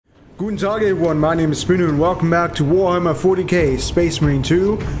Guten Tag everyone, my name is Spinner and welcome back to Warhammer 40k Space Marine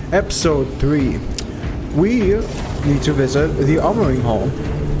 2, Episode 3. We need to visit the Armoring Hall.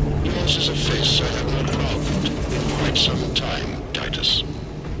 Yours is a face I have not loved in quite some time, Titus.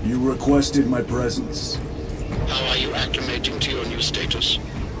 You requested my presence. How are you acclimating to your new status?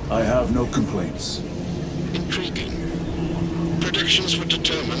 I have no complaints. Intriguing. Predictions would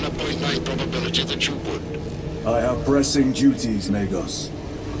determine a 0.9 probability that you would. I have pressing duties, Magos.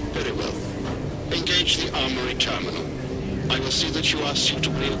 Very well. Engage the armory terminal. I will see that you are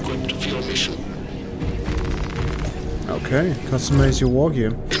suitably equipped for your mission. Okay, customize your war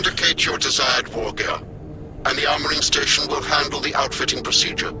gear. Indicate your desired war gear, and the armoring station will handle the outfitting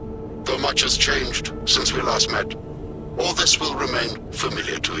procedure, though much has changed since we last met. All this will remain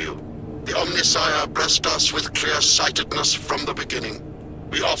familiar to you. The Omnisire blessed us with clear-sightedness from the beginning.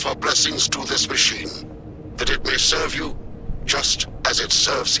 We offer blessings to this machine, that it may serve you just as it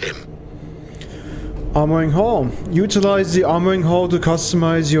serves him. Armoring Hall. Utilize the Armoring Hall to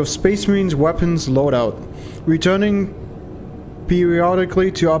customize your Space Marine's weapons loadout. Returning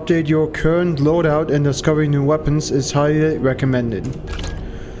periodically to update your current loadout and discover new weapons is highly recommended.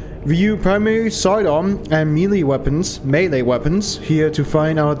 View primary sidearm and melee weapons here to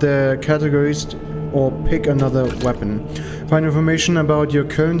find out their categories or pick another weapon. Find information about your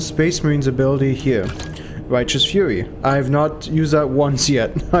current Space Marine's ability here. Righteous Fury. I have not used that once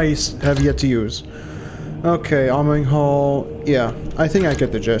yet. I have yet to use. Okay, Armoring Hall. Yeah, I think I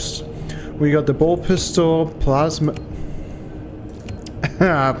get the gist. We got the bolt pistol, plasma...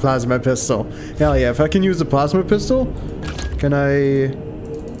 plasma pistol. Hell yeah, if I can use the plasma pistol, can I...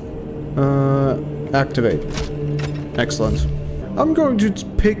 activate. Excellent. I'm going to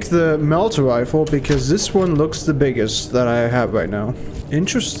pick the melter rifle because this one looks the biggest that I have right now.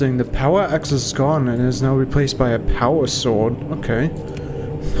 Interesting, the power axe is gone and is now replaced by a power sword. Okay.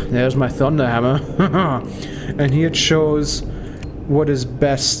 There's my thunder hammer. And here it shows what is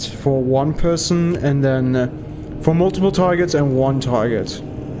best for one person and then for multiple targets and one target.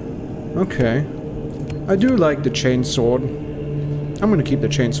 Okay. I do like the chain sword. I'm gonna keep the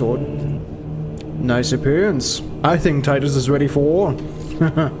chain sword. Nice appearance. I think Titus is ready for war.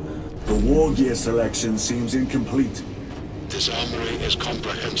 The war gear selection seems incomplete. This armory is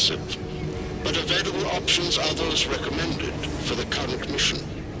comprehensive, but available options are those recommended for the current mission.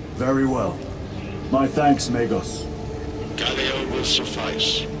 Very well. My thanks, Magos. Galileo will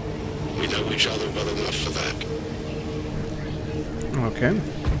suffice. We know each other well enough for that. Okay.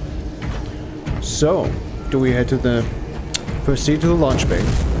 So, do we head to the... proceed to the launch bay?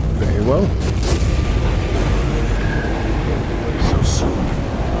 Very well. So soon.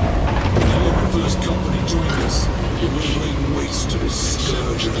 When the first company joined us, it was laying waste to this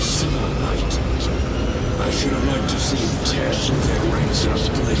scourge of a similar night. I should have liked to see him tear through their ranks in a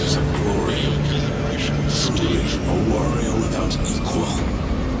blaze of glory. Truly a warrior without equal.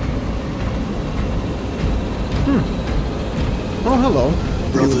 Oh, hello.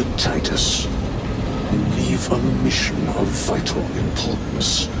 Brother Titus, you leave on a mission of vital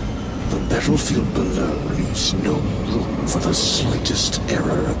importance. The battlefield below leaves no room for the slightest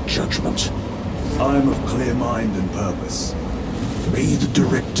error of judgment. I am of clear mind and purpose. May the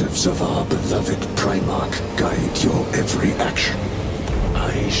directives of our beloved Primarch guide your every action.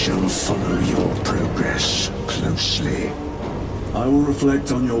 I shall follow your progress closely. I will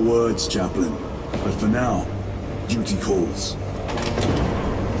reflect on your words, Chaplain. But for now, duty calls.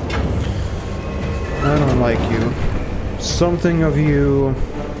 I don't like you. Something of you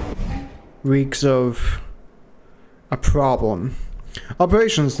reeks of a problem.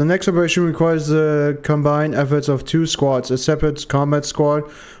 Operations. The next operation requires the combined efforts of two squads. A separate combat squad.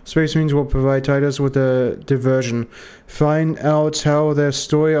 Space Marines will provide Titus with a diversion. Find out how their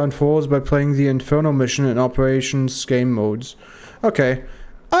story unfolds by playing the Inferno mission in Operations game modes. Okay.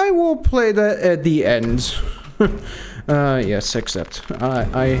 I will play that at the end. Yes, accept.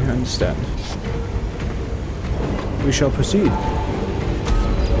 I understand. We shall proceed.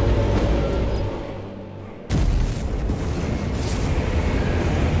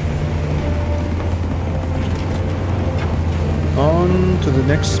 On to the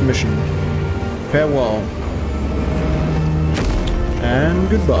next mission. Farewell. And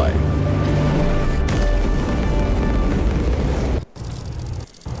goodbye.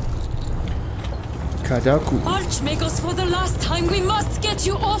 Kadaku. Archmakers, for the last time, we must get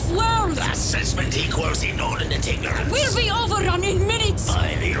you off-world! Assessment equals inordinate ignorance. We'll be overrun in minutes!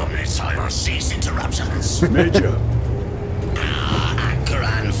 By the Omnisire, cease interruptions. Major!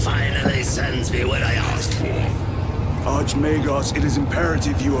 Akran finally sends me what I asked for. Archmagos, it is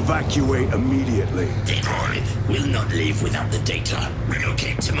imperative you evacuate immediately. Decoy will not leave without the data.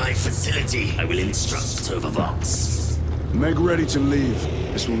 Relocate to my facility. I will instruct Servervox. Make ready to leave.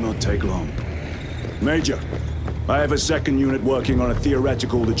 This will not take long. Major, I have a second unit working on a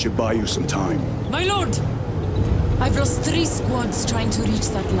theoretical that should buy you some time. My lord! I've lost 3 squads trying to reach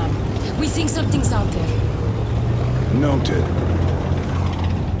that lab. We think something's out there. Noted.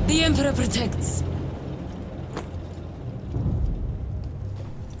 The Emperor protects.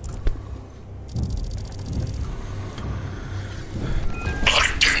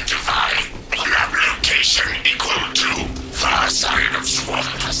 Identify lab location equal to far side of swamp.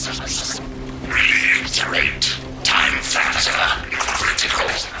 Reiterate. Time factor critical.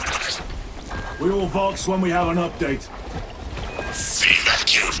 We will Vox when we have an update. See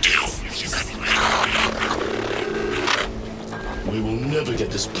that you do. We will never get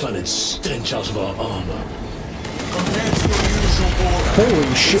this planet's stench out of our armor. Compared to your usual border.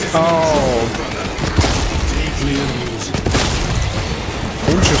 Holy shit. Oh, Deeply amusing.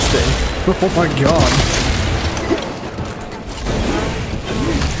 interesting. Oh my god.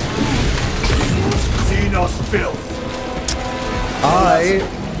 Xenos filth. I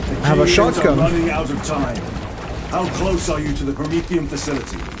have a Keys are shotgun. running out of time. How close are you to the Prometheum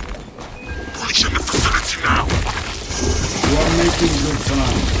facility? Reaching the facility now. You are making good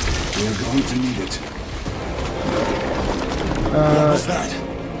time. We are going to need it. What was that?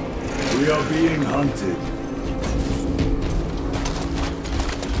 We are being hunted.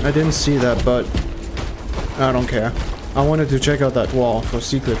 I didn't see that, but I don't care. I wanted to check out that wall for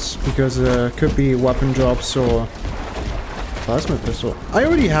secrets, because there could be weapon drops or plasma pistol. I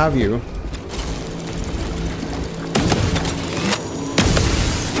already have you.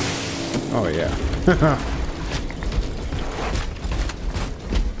 Oh yeah.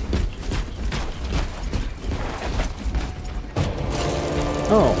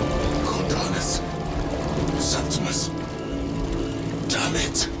 Oh. Cordalis. Septimus. Damn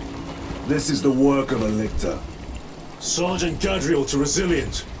it. This is the work of a lictor. Sergeant Gadriel to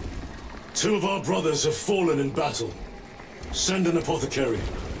Resilient. 2 of our brothers have fallen in battle. Send an apothecary.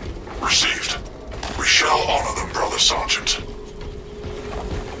 Received. We shall honor them, Brother Sergeant.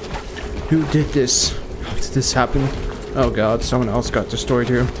 Who did this? How did this happen? Oh god, someone else got destroyed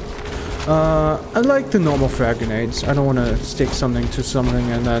here. I like the normal frag grenades. I don't want to stick something to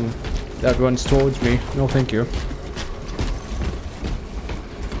something and then that runs towards me. No thank you.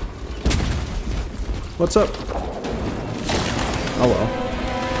 What's up? Oh well.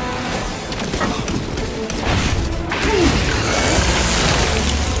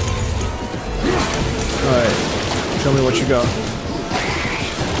 Alright. Show me what you got.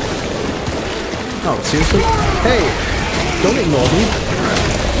 Oh, seriously? Hey! Don't ignore me.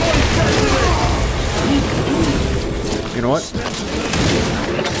 You know what?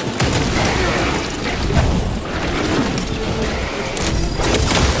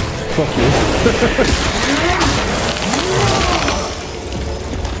 Fuck you.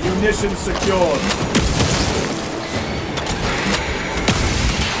 Munitions secured.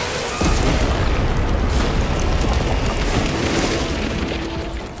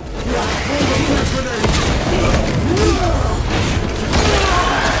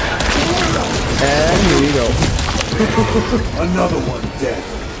 And here we go. Another one dead.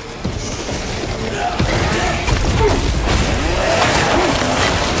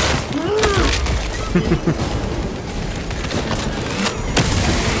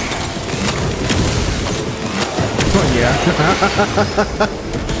 Oh yeah.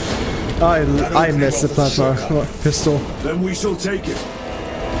 I missed the plasma pistol. Then we shall take it.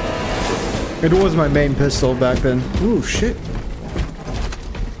 It was my main pistol back then. Ooh, shit.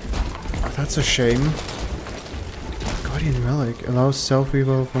 That's a shame. Guardian Relic allows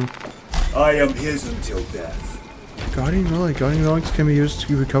self-revival from... I am his until death. Guardian Relic. Guardian Relics can be used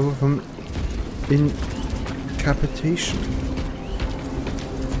to recover from incapacitation.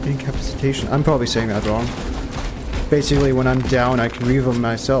 Incapacitation. I'm probably saying that wrong. Basically, when I'm down, I can revive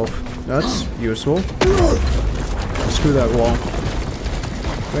myself. That's useful. Screw that wall.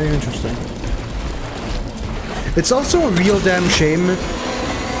 Very interesting. It's also a real damn shame.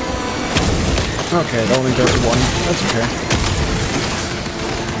 Okay, it only does 1. That's okay.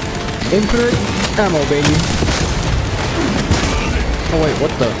 Infinite ammo, baby. Oh wait,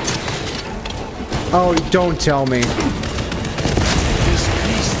 what the? Oh, don't tell me. This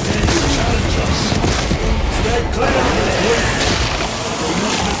beast dares to challenge us. Stay clear. We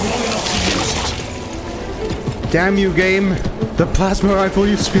must live long enough to use it. Damn you, game. The plasma rifle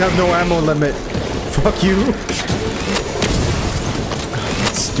used to have no ammo limit. Fuck you.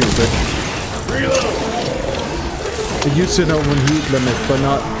 That's stupid. Reload. It used to know when heat limit, but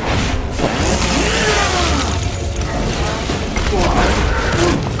not.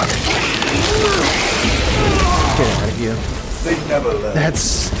 Get out of here. They never learn.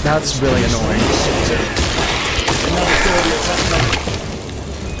 That's really annoying.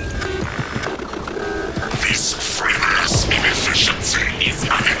 This frivolous inefficiency is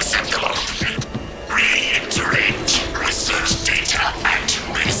unacceptable. Reiterate, research data at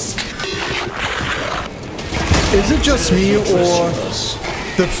risk. Is it just me, or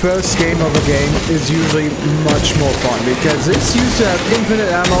the first game of a game is usually much more fun? Because this used to have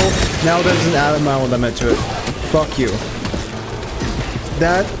infinite ammo, now there's an ammo limit to it. Fuck you.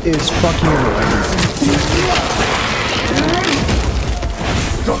 That is fucking annoying.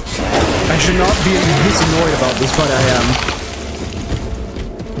 I should not be this annoyed about this, but I am.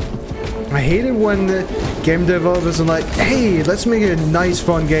 I hate it when the game developers are like, hey, let's make it a nice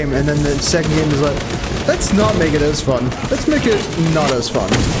fun game, and then the second game is like, let's not make it as fun. Let's make it not as fun.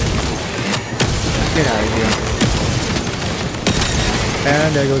 Get out of here.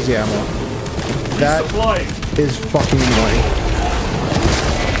 And there goes the ammo. That is fucking annoying.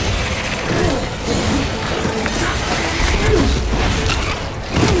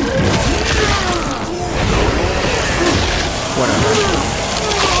 Whatever.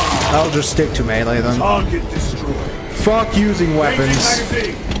 I'll just stick to melee then. Target destroyed. Fuck using weapons.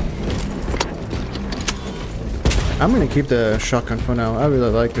 I'm gonna keep the shotgun for now. I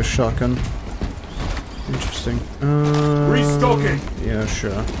really like the shotgun. Interesting. Restocking. Yeah,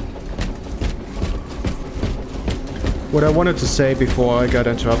 sure. What I wanted to say before I got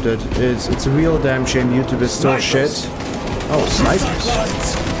interrupted is it's a real damn shame YouTube is still shit. Oh, snipers.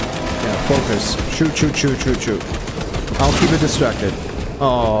 Yeah, focus. Shoot, shoot, shoot, shoot, shoot. I'll keep it distracted.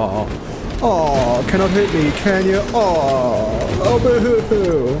 Oh, oh, cannot hit me, can you? Oh,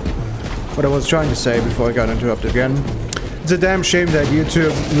 boo-hoo-hoo. What I was trying to say before I got interrupted again. It's a damn shame that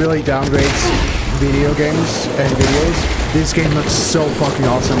YouTube really downgrades video games and videos. This game looks so fucking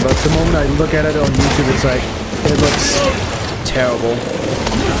awesome, but the moment I look at it on YouTube, it's like, it looks terrible.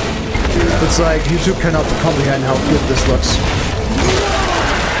 It's like YouTube cannot comprehend how good this looks.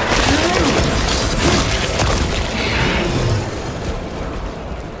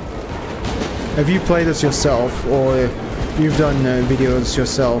 If you play this yourself, or you've done videos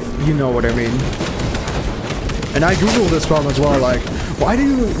yourself, you know what I mean. And I googled this problem as well, like, why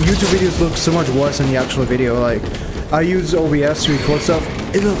do YouTube videos look so much worse than the actual video? Like, I use OBS to record stuff,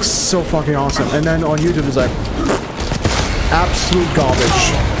 it looks so fucking awesome. And then on YouTube it's like, absolute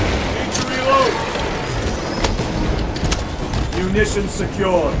garbage. Need to reload. Munitions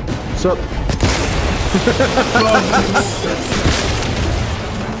secured. So,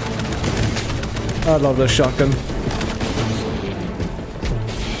 I love this shotgun.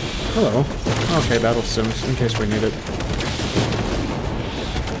 Hello. Okay, battle sims, in case we need it.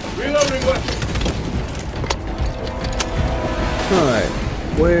 Reloading weapon. Alright,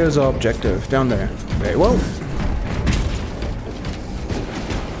 where's our objective? Down there. Very well.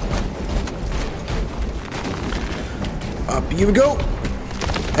 Up you go!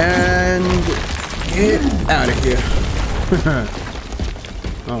 And get out of here.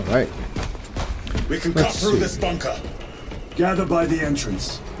 Alright. We can cut through this bunker. Gather by the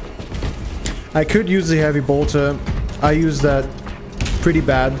entrance. I could use the heavy bolter. I used that pretty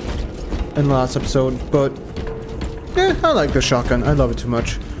bad in the last episode, but I like the shotgun. I love it too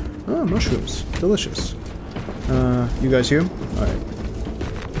much. Oh, mushrooms. Delicious. You guys here? Alright.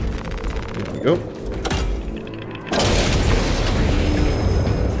 Here we go.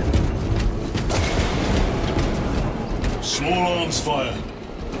 Small arms fire.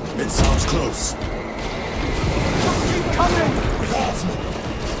 It sounds close. Coming!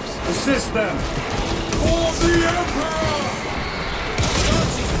 Assist them! For the Emperor!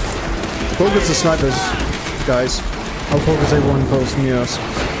 Focus the snipers, guys. I'll focus everyone close near us.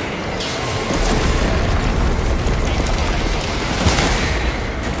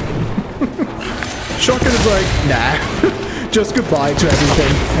 Shotgun is like, nah. Just goodbye to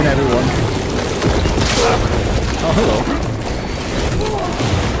everything and everyone. Oh, hello.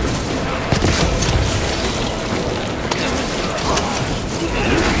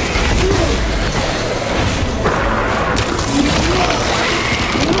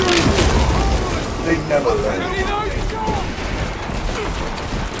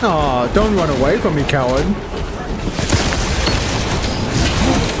 Aw, don't run away from me, coward.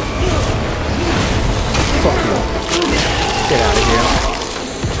 Fuck you. Get out of here.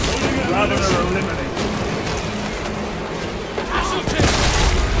 Rather than eliminate.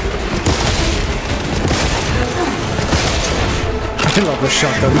 I love the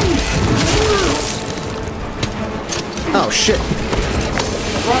shotgun. shit.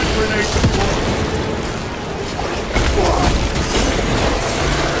 Front grenade deployed.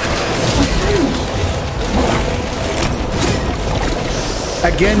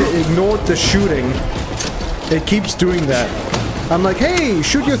 Again, it ignored the shooting. It keeps doing that. I'm like, hey,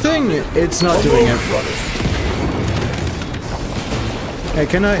 shoot your thing. It's not doing it. Hey,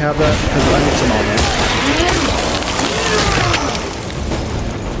 can I have that? Because I need some ammo.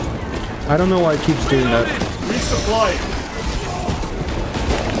 I don't know why it keeps doing that. Resupply.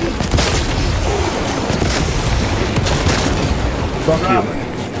 Fuck you.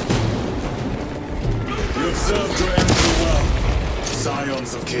 You've served your emperor well,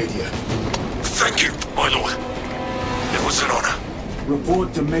 Scions of Cadia. Thank you, my lord. It was an honor.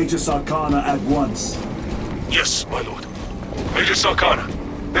 Report to Major Sarkana at once. Yes, my lord. Major Sarkana,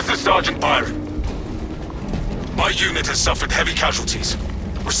 this is Sergeant Byron. My unit has suffered heavy casualties.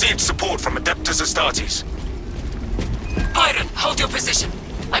 Received support from Adeptus Astartes. Byron, hold your position.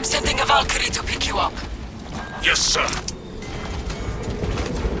 I'm sending a Valkyrie to pick you up. Yes, sir.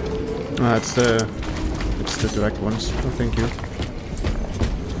 It's the direct ones. Oh, thank you.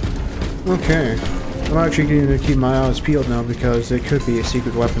 Okay. I'm actually going to keep my eyes peeled now because there could be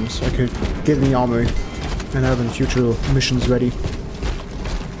secret weapons. I could get in the armory and have in future missions ready.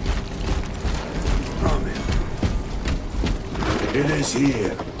 Oh man. It is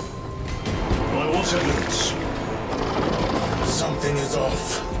here. By what evidence? Something is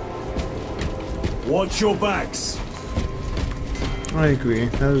off. Watch your backs. I agree.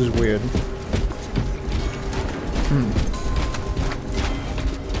 That is weird.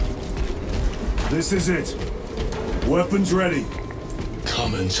 This is it. Weapons ready.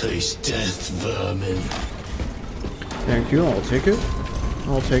 Come and taste death, vermin. Thank you. I'll take it.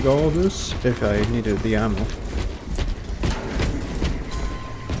 I'll take all of this if I needed the ammo.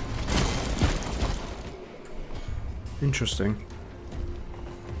 Interesting.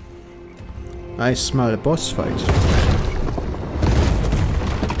 I smell a boss fight.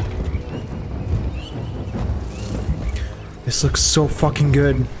 This looks so fucking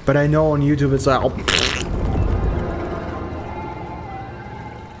good, but I know on YouTube it's like, oh.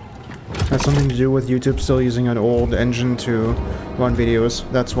 Has something to do with YouTube still using an old engine to run videos.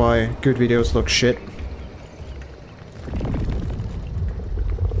 That's why good videos look shit.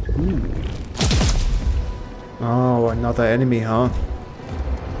 Ooh. Oh, another enemy, huh?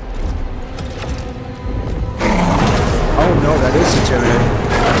 Oh no, that is a Tyranid.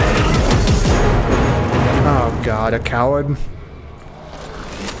 Oh god, a coward.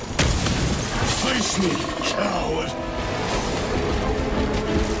 Face me, coward.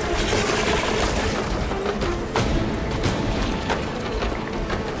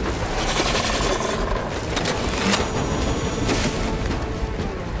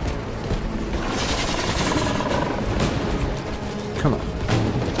 Come on.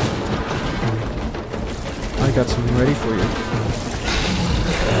 I got something ready for you.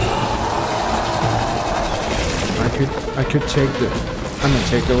 I could take the... I'm gonna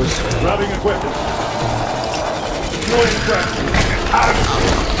take those. Grabbing equipment. Deploying trap.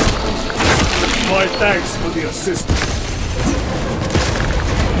 My thanks for the assistance.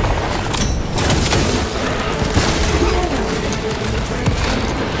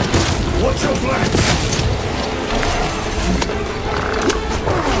 Watch your flanks.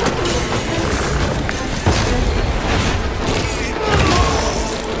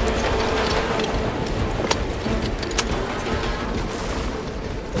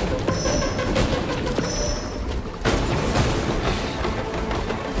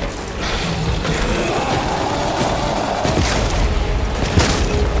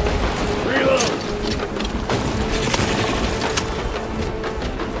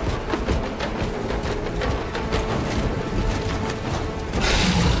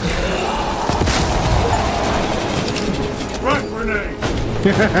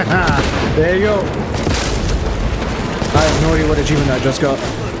 There you go. I have no idea what achievement I just got.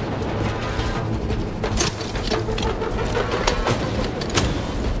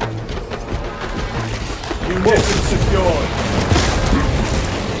 Your mission secured.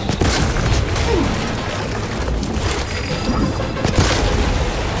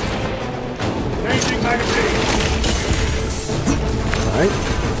 Changing magazine. Alright.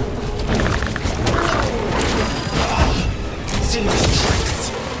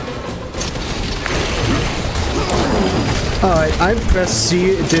 Alright, I pressed C,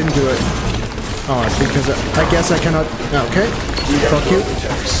 it didn't do it. Oh, it's because I guess I cannot... Okay. Fuck you.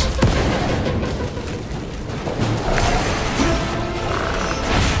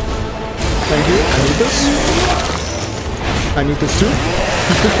 Thank you. I need this. I need this too.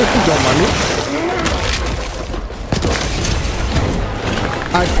 Don't mind me.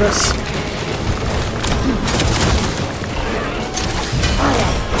 I press.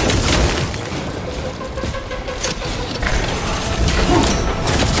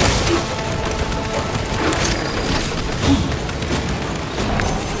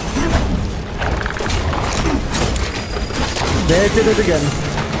 They did it again.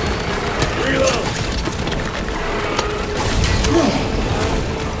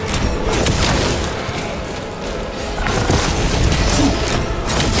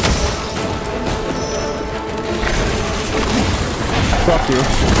 Fuck you.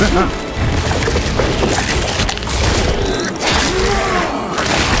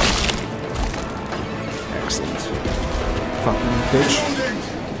 Excellent. Fucking bitch.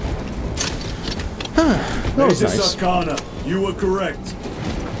 That was nice. Arcana, you were correct.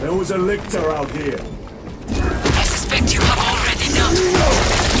 There was a lictor out here. I suspect you have already done.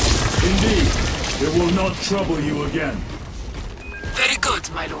 Indeed. It will not trouble you again. Very good,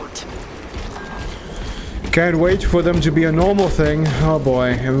 my lord. Can't wait for them to be a normal thing. Oh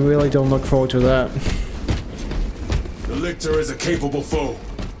boy, I really don't look forward to that. The lictor is a capable foe.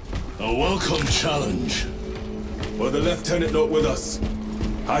 A welcome challenge. Were the lieutenant not with us,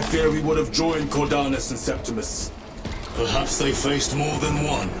 I fear we would have joined Cordanus and Septimus. Perhaps they faced more than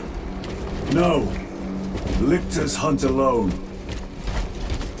one. No. Lictors hunt alone.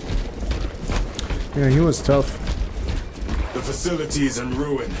 Yeah, he was tough. The facility is in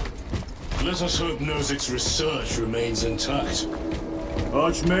ruin. Let us hope Nozik's research remains intact.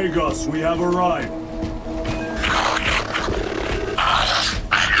 Archmagos, we have arrived.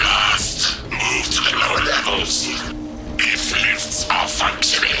 At last, move to the lower levels. If lifts are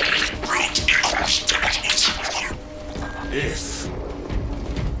functioning, route across the If.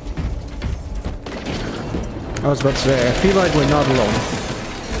 I was about to say, I feel like we're not alone.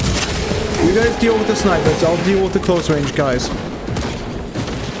 You guys deal with the snipers, I'll deal with the close range guys.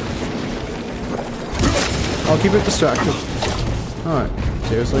 I'll keep it distracted. Alright,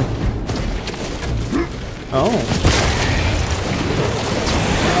 seriously. Oh.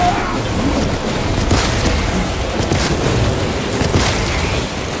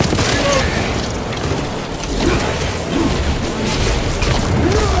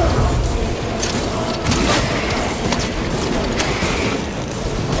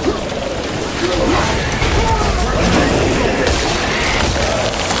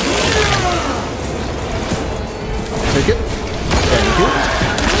 Take it. Thank you.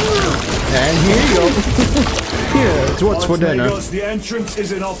 And here you go. Here, it's what's for dinner. Archmagos, the entrance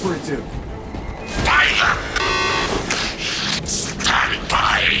is inoperative. Fire! Stand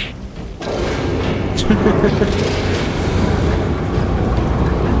by!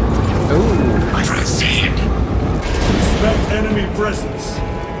 Oh. Proceed! Expect enemy presence.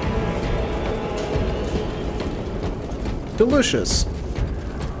 Delicious.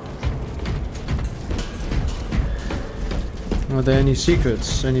 Are there any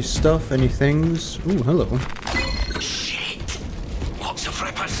secrets? Any stuff? Any things? Ooh, hello. Shit! Lots of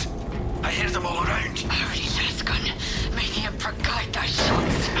rippers. I hear them all around. Holy Lasgun, many have forgot their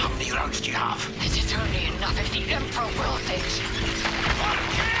shots. How many rounds do you have? This is only enough if the Emperor wills it.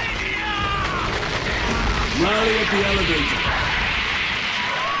 Rally at the elevator.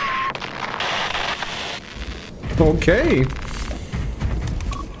 Okay.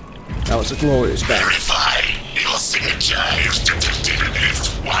 That was a glorious battle. Verify your signature is detected in lift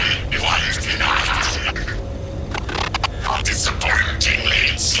 119.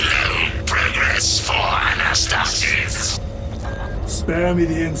 Disappointingly slow progress for Anastasis. Spare me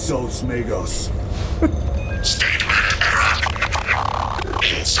the insults, Magos. Statement error.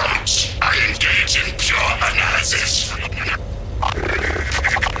 Insults. I engage in pure analysis.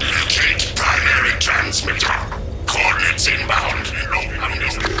 Locate primary transmitter. Coordinates inbound.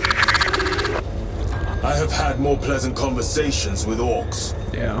 I have had more pleasant conversations with orcs.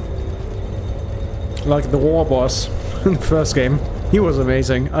 Yeah. Like the war boss in the first game. He was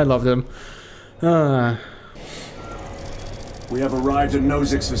amazing. I loved him. We have arrived at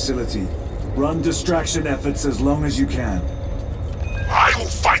Nozik's facility. Run distraction efforts as long as you can. I will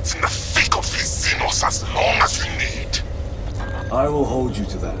fight in the thick of these Xenos as long as you need. I will hold you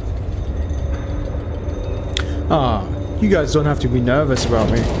to that. You guys don't have to be nervous about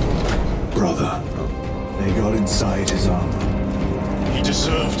me. Brother, they got inside his armor. He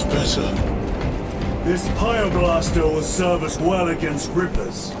deserved better. This Pyoblaster will serve us well against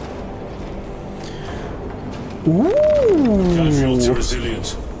Rippers. Casualties are Ooh.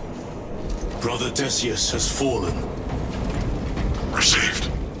 resilient. Brother Decius has fallen. Received.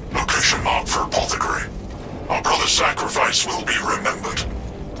 Location marked for apothecary. Our brother's sacrifice will be remembered.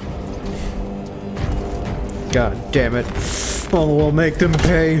 God damn it. Oh, we'll make them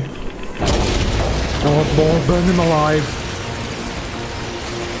pay. Oh, burn them alive.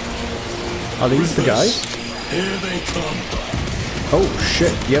 Are these the guys? Here they come. Oh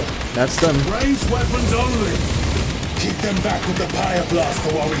shit, yep, that's them. Ranged weapons only. Keep them back with the Pyre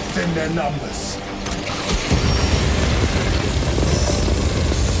Blaster while we thin their numbers.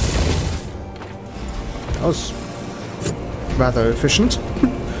 That was rather efficient.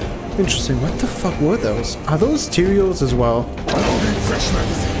 Interesting, what the fuck were those? Are those Tyrios as well? Fresh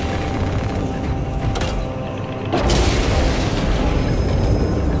magazine.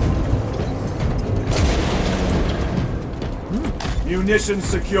 Munitions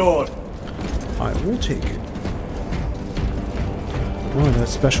secured. I will take it. Oh,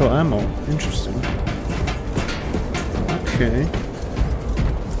 that's special ammo. Interesting. Okay.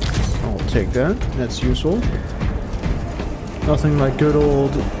 I'll take that. That's useful. Nothing like good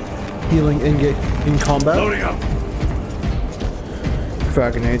old healing in combat. Loading up.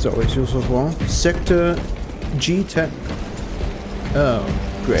 Fire grenades always useful as well. Sector G10. Oh,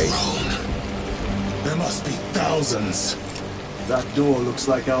 great. There must be thousands. That door looks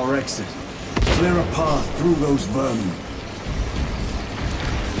like our exit. Clear a path through those vermin.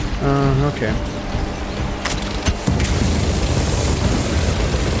 Okay.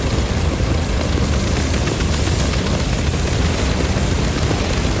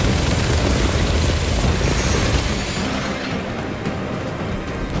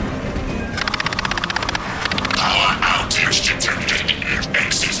 Power outage detected.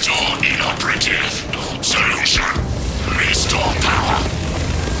 Exit door inoperative. Solution. Restore power.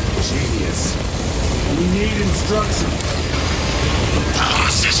 Genius. We need instructions. Power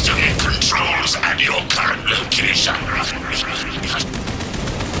system controls at your current location.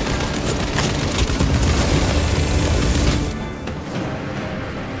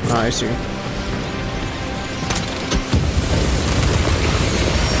 I see.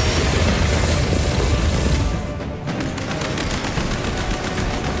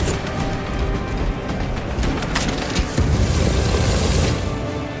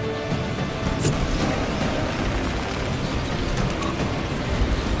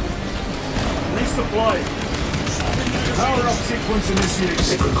 Resupply. Power up sequence initiated.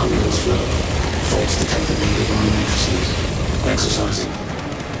 Sacred coordinates flow. Faults detected in divine matrices. Exercising.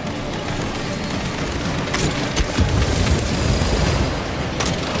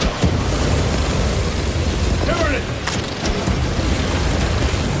 Turret!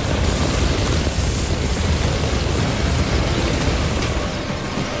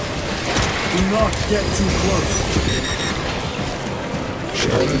 Do not get too close.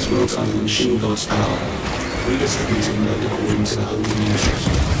 Shadows works under the machine god's power. Redistributing load according to the holy uses.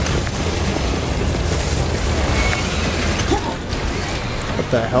 What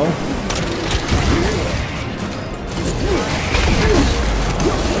the hell?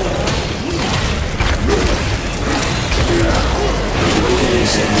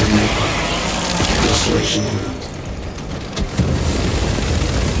 Restoration.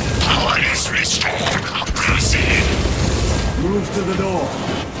 Power is restored. Proceed. Move to the door.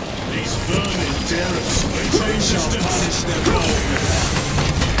 These vermin dare exploit change shall punish their blood.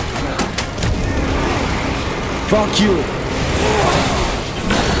 Fuck you!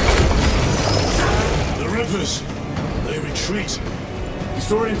 The Rippers. They retreat.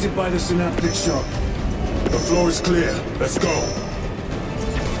 Disoriented by the synaptic shock. The floor is clear. Let's go.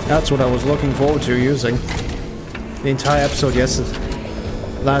 That's what I was looking forward to using. The entire episode, yes.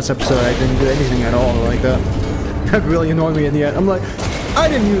 Last episode I didn't do anything at all like that. That really annoyed me in the end. I'm like, I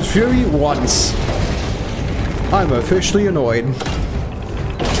didn't use Fury once. I'm officially annoyed.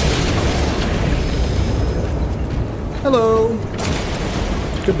 Hello.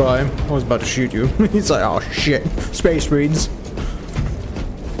 Goodbye. I was about to shoot you. He's like, oh shit. Space Marines.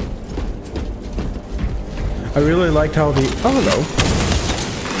 I really liked how the... Oh, hello.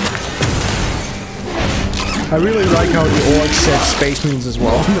 I really like how the orcs said Space Marines as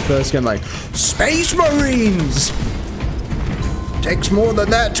well in the first game, like, Space Marines! Takes more than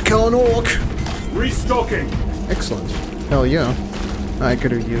that to kill an orc! Restocking. Excellent. Hell yeah. I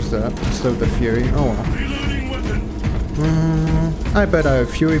could have used that instead of the Fury. Oh well. Reloading weapon. I bet I have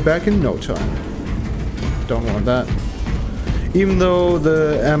Fury back in no time. Don't want that. Even though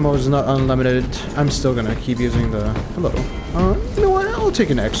the ammo is not unlimited, I'm still gonna keep using the... Hello. You know what? I'll take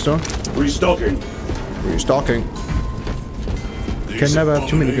an extra. Restocking. Restocking. Can never have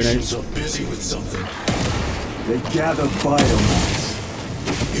too many grenades. Are busy with something. They gather biomass.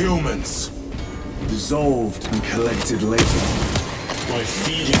 Humans. Dissolved and collected later. By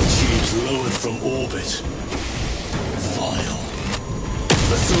feeding tubes lowered from orbit. Vile.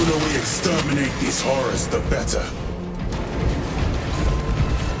 The sooner we exterminate these horrors, the better.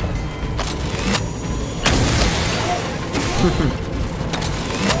 Resupplying.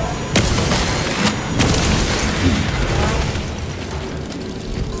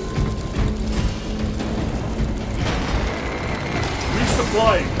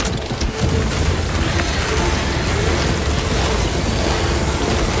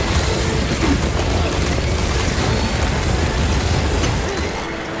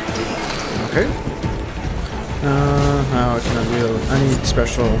 Okay. How can I reload? I need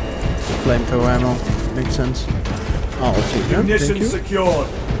special flamethrower ammo. Makes sense. Oh, I'll take that. Thank you. Secured.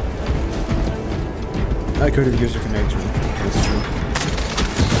 I could have used a grenade too. That's true.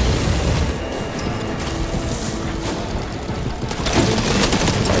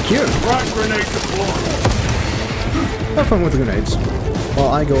 Like here. Frag grenade deployed. Have fun with the grenades. While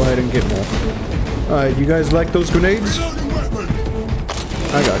I go ahead and get more. Alright, you guys like those grenades?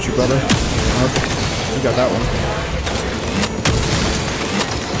 I got you, brother. Okay. You got that one.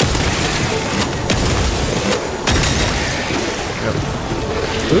 Yep.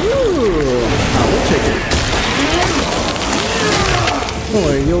 Ooh! I will take it. Oh,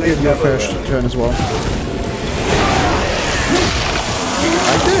 wait, you'll get your fair turn as well.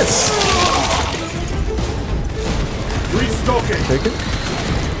 Like this! Restocking. Take it.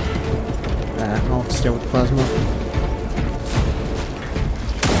 I'll stay with plasma.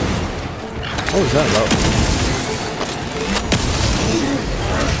 Oh, is that low?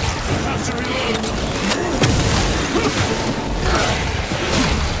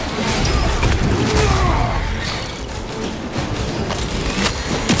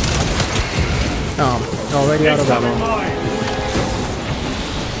 Oh, already out of ammo.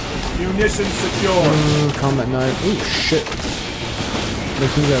 Munitions secured. Combat knife. Ooh, shit. I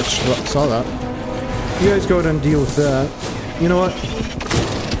think I saw that. You guys go ahead and deal with that. You know what?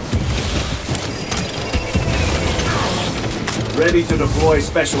 Ready to deploy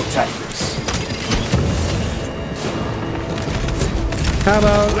special tactics. How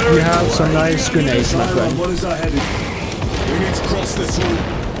about you have some nice grenades, my friend? What is our heading? We need to cross this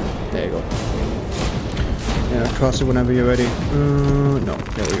route. There you go. Yeah, cross it whenever you're ready. No.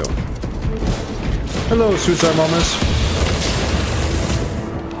 There we go. Hello, suicide bombers.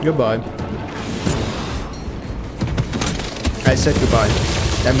 Goodbye. I said goodbye.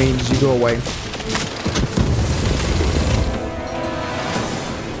 That means you go away.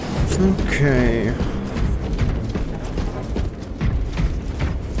 Okay.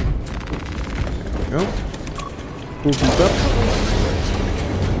 There we go. Boop boop up.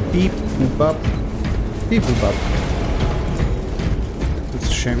 Beep boop up. Beep boop up. It's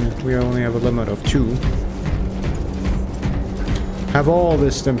a shame that we only have a limit of 2. Have all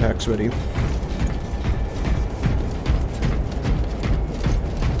the stim packs ready.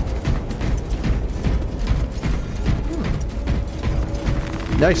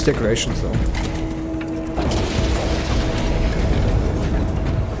 Nice decorations, though.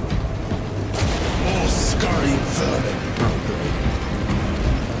 More scurrying vermin. Oh, good.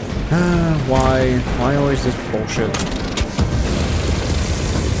 Why always this bullshit?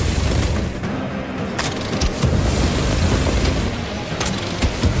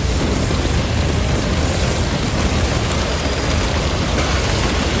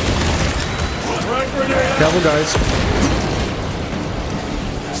 Careful, guys.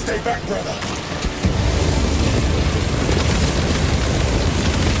 Stay back, brother.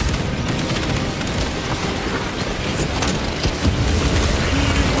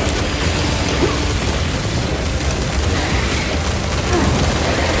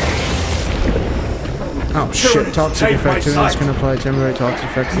 Oh shit, toxic effect. Tyranids can apply temporary toxic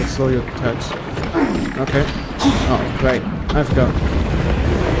effects that slow your attacks. Okay. Oh, right. I forgot.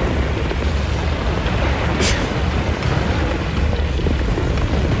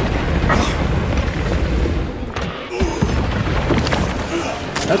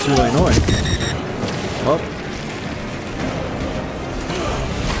 That's really annoying. Oh.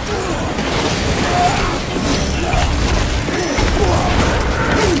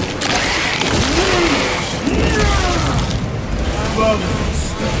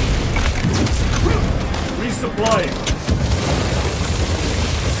 Resupplying.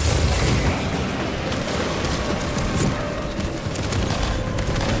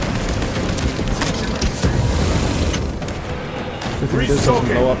 This doesn't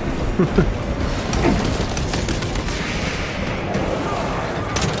blow up.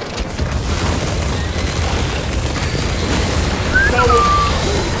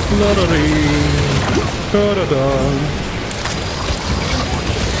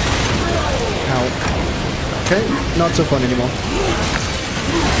 Ow. Okay, not so fun anymore.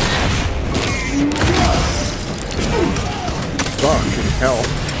 Fucking hell.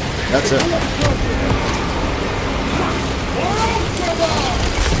 That's it.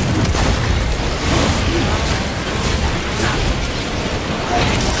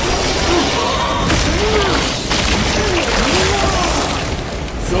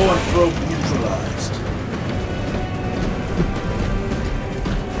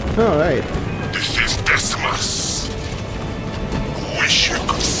 Alright. This is Decimus. Wish you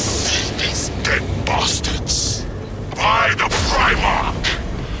could see these dead bastards. By the Primarch,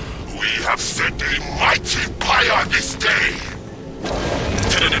 we have set a mighty pyre this day.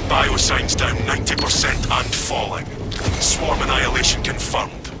 Tyranid biosigns down 90% and falling. Swarm annihilation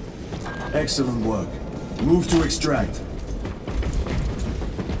confirmed. Excellent work. Move to extract.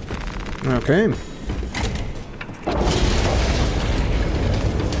 Okay.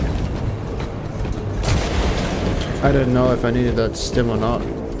 I didn't know if I needed that stim or not.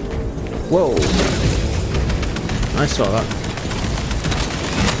 Whoa. I saw that.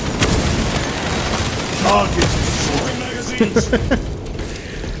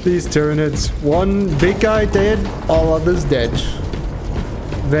 These Tyranids. One big guy dead, all others dead.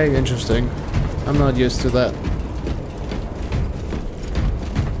 Very interesting. I'm not used to that.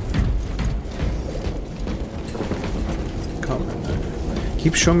 Comment knife.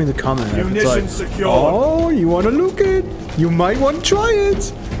 Keep showing me the comment knife. It's like, oh, you want to look it? You might want to try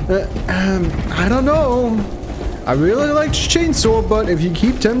it. I don't know. I really like chainsaw, but if you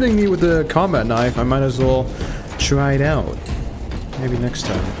keep tempting me with the combat knife, I might as well try it out. Maybe next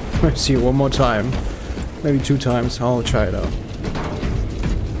time. Let's see it one more time. Maybe 2 times. I'll try it out.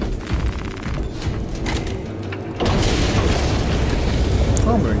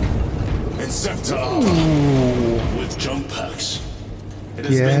 Armory. Inceptor. With jump packs. It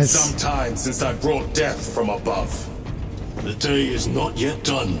has been some time since I brought death from above. The day is not yet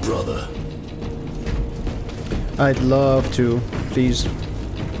done, brother. I'd love to, please.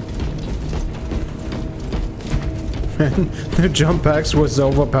 The jump packs was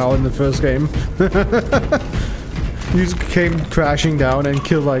overpowered in the first game. You just came crashing down and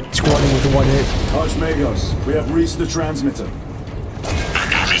killed like 20 with 1 hit. Archmagos, we have reached the transmitter.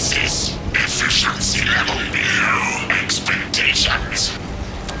 Analysis. Efficiency level below expectations.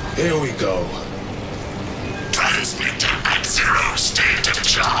 Here we go. Transmitter at 0 state of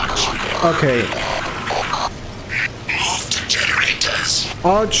charge. Okay. Move to generators.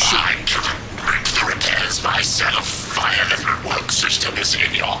 Arch. I can break the repairs myself via the network systems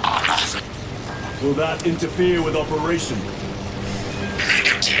in your honor. Will that interfere with operation?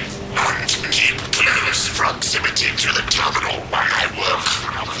 Negative. And keep close proximity to the terminal while I work.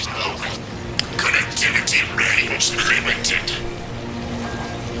 Connectivity range limited.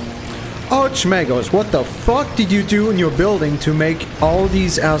 Archmagos, what the fuck did you do in your building to make all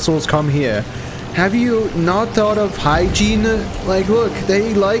these assholes come here? Have you not thought of hygiene? Like, look,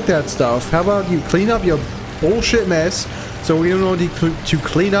 they like that stuff. How about you clean up your bullshit mess so we don't need to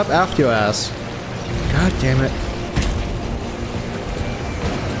clean up after your ass? God damn it.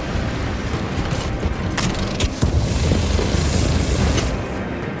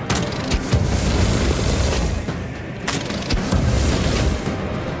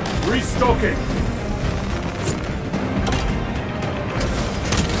 Restocking!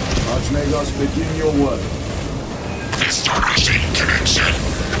 Archmagos, begin your work. Establishing connection.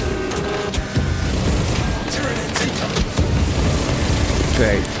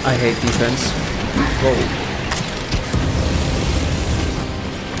 Great. I hate defense. Whoa.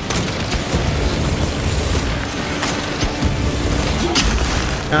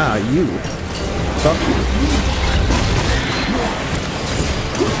 Ah, you. Fuck you.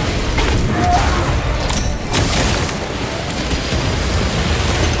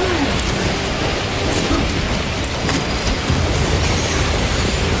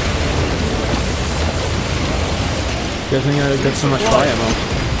 Guessing I get so much fire ammo.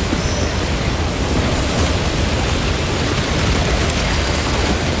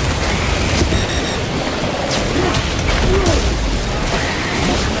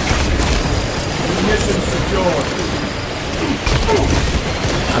 Mission secured.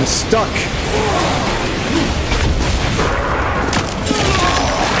 I'm stuck.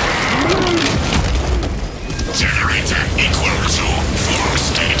 Generator equal to full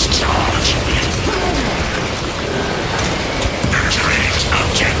state charge. Change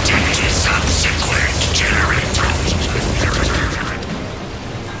objective to subsequent generator.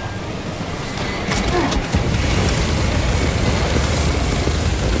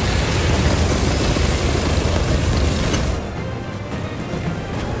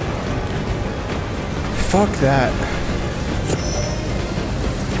 Fuck that.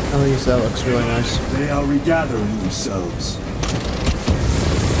 At least that looks really nice. They are regathering themselves.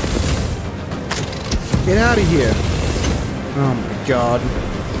 Get out of here. Oh my god.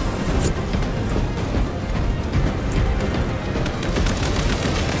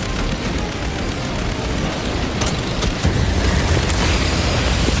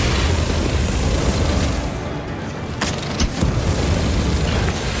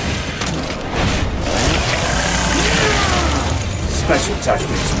 Special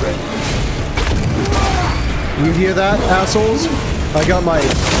tactics ready. You hear that, assholes? I got my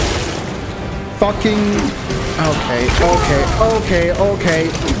fucking... Okay.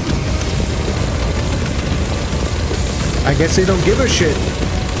 I guess they don't give a shit.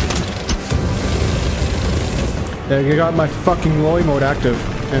 There, you got my fucking lorry mode active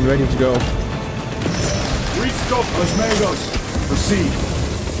and ready to go. Restock Los Magos. Proceed.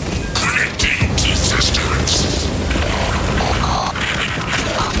 Connecting to systems.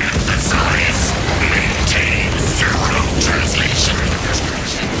 Emphasize. Maintain zero translation.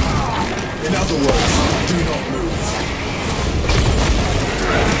 In other words, do not move.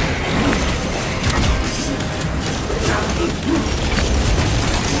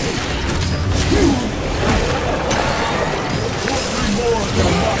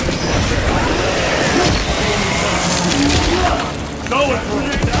 Go it!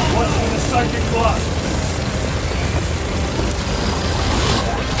 What's in the psychic blast?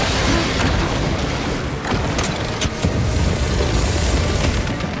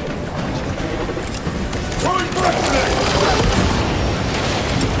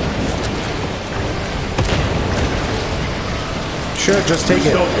 Sure, just take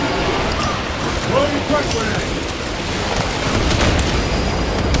it.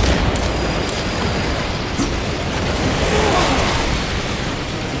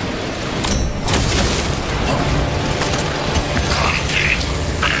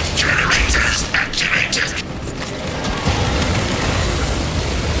 Generators activated.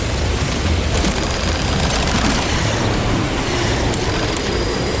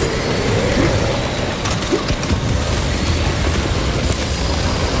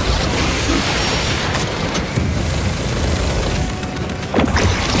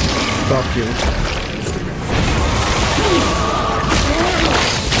 Fuck you.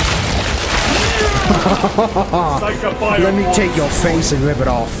 Let me take your face and rip it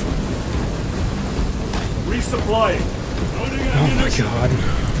off. Resupplying. Oh my god.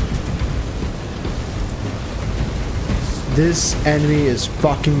 This enemy is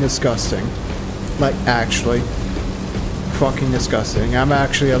fucking disgusting. Like, actually. Fucking disgusting. I'm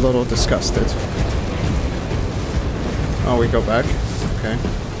actually a little disgusted. Oh, we go back? Okay.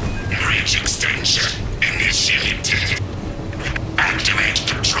 Bridge extension initiated. Activate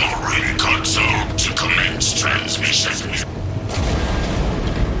control room console to commence transmission.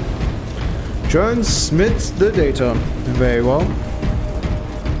 Transmit the data. Very well.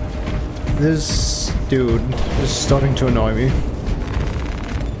 This dude is starting to annoy me.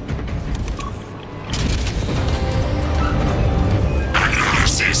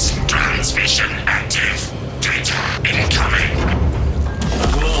 Analysis transmission active. Data incoming.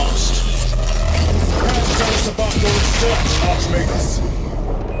 Lost. Tell us about your research, Archmagus.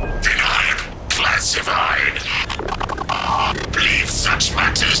 Denied. Classified. Leave such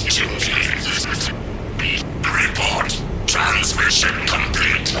matters to me. Report. Transmission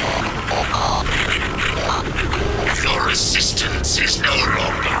complete. Your assistance is no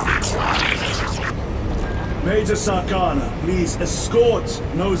longer required. Major Sarkana, please escort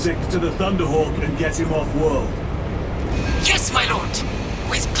Nozick to the Thunderhawk and get him off world. Yes, my lord.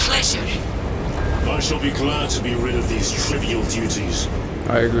 With pleasure. I shall be glad to be rid of these trivial duties.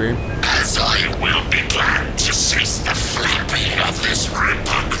 I agree. As I will be glad to cease the flapping of this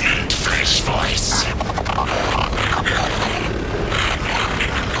repugnant flesh voice.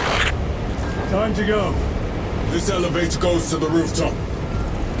 Time to go. This elevator goes to the rooftop.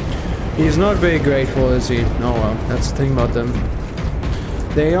 He's not very grateful, is he? Oh well, that's the thing about them.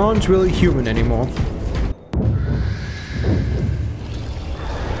 They aren't really human anymore.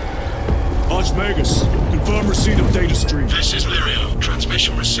 Archmagus, confirm receipt of data stream. This is Lirio.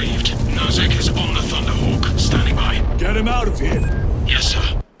 Transmission received. Nozick is on the Thunderhawk. Standing by. Get him out of here. Yes,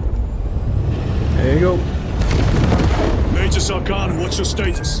 sir. There you go. Major Sarkana, what's your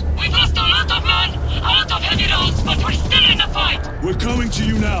status? We've lost a lot of men, a lot of heavy loads, but we're still in the fight. We're coming to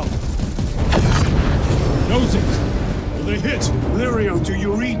you now. Nozick, will they hit? Lirio, do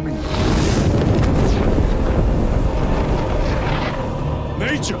you read me?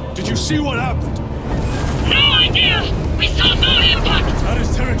 Major, did you see what happened? No idea! We saw no impact! That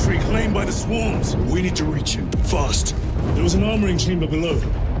is territory claimed by the swarms. We need to reach him, fast. There was an armoring chamber below.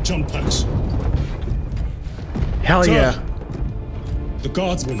 Jump packs. Hell yeah. The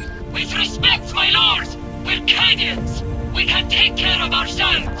guardsmen. With respect, my lord! We're Cadians! We can take care of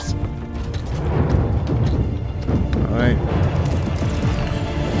ourselves! Alright.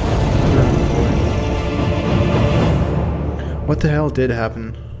 What the hell did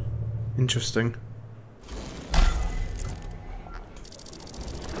happen? Interesting.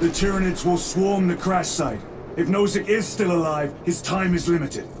 The Tyranids will swarm the crash site. If Nozick is still alive, his time is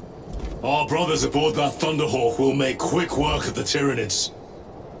limited. Our brothers aboard that Thunderhawk will make quick work of the Tyranids.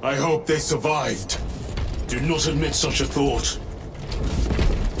 I hope they survived. Do not admit such a thought.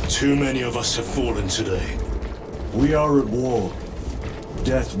 Too many of us have fallen today. We are at war.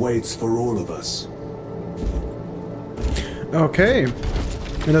 Death waits for all of us. Okay.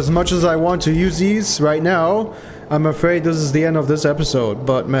 And as much as I want to use these right now, I'm afraid this is the end of this episode.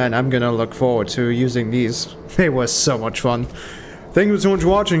 But man, I'm gonna look forward to using these. They were so much fun. Thank you so much for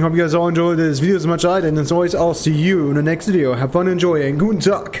watching. Hope you guys all enjoyed this video as much as I did. And as always, I'll see you in the next video. Have fun, enjoy, and guten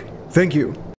Tag. Thank you.